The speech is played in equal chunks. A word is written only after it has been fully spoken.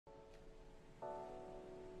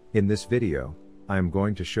In this video, I am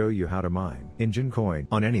going to show you how to mine Enjin coin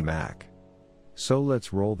on any Mac. So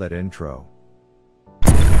let's roll that intro.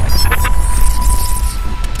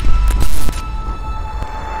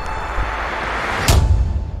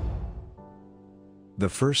 The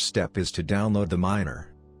first step is to download the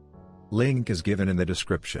miner. Link is given in the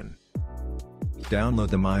description. Download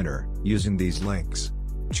the miner using these links.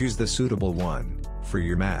 Choose the suitable one for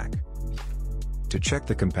your Mac. To check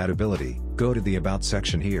the compatibility, go to the About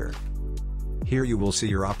section here. Here you will see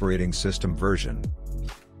your operating system version.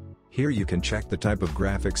 Here you can check the type of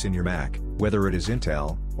graphics in your Mac, whether it is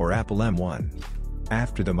Intel or Apple M1.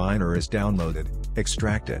 After the miner is downloaded,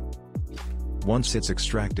 extract it. Once it's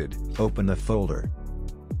extracted, open the folder.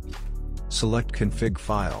 Select config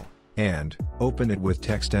file, and open it with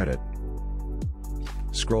text edit.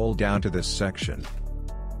 Scroll down to this section.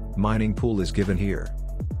 Mining pool is given here.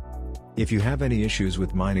 If you have any issues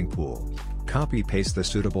with mining pool, copy-paste the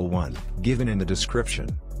suitable one given in the description.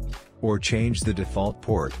 Or change the default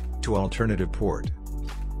port to alternative port.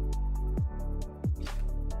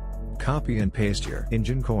 Copy and paste your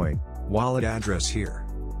Enjin coin wallet address here.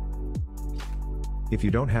 If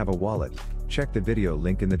you don't have a wallet, check the video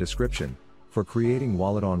link in the description for creating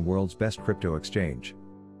wallet on world's best crypto exchange.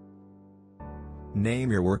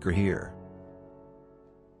 Name your worker here.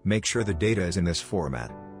 Make sure the data is in this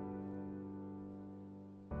format.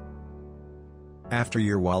 After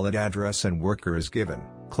your wallet address and worker is given,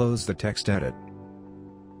 close the text edit.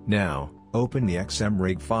 Now, open the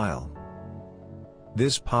xmrig file.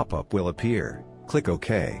 This pop-up will appear, click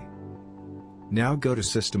OK. Now go to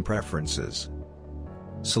System Preferences.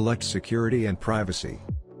 Select Security and Privacy.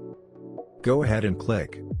 Go ahead and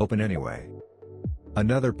click Open anyway.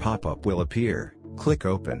 Another pop-up will appear, click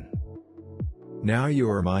Open. Now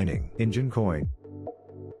you are mining Enjin coin.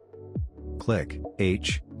 Click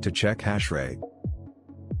H to check hash rate.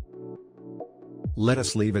 Let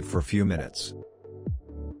us leave it for a few minutes.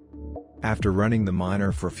 After running the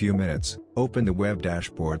miner for a few minutes, open the web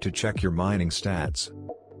dashboard to check your mining stats.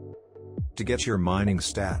 To get your mining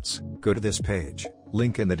stats, go to this page,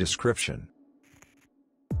 link in the description.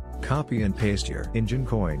 Copy and paste your Enjin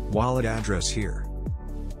coin wallet address here.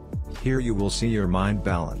 Here you will see your mined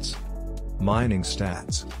balance, mining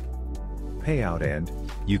stats, payout, and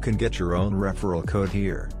you can get your own referral code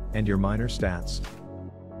here, and your miner stats.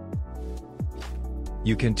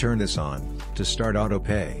 You can turn this on to start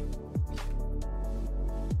autopay.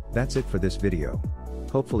 That's it for this video.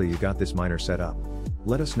 Hopefully you got this miner set up.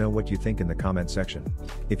 Let us know what you think in the comment section.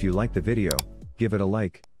 If you like the video, give it a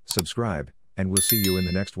like, subscribe, and we'll see you in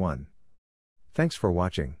the next one. Thanks for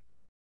watching.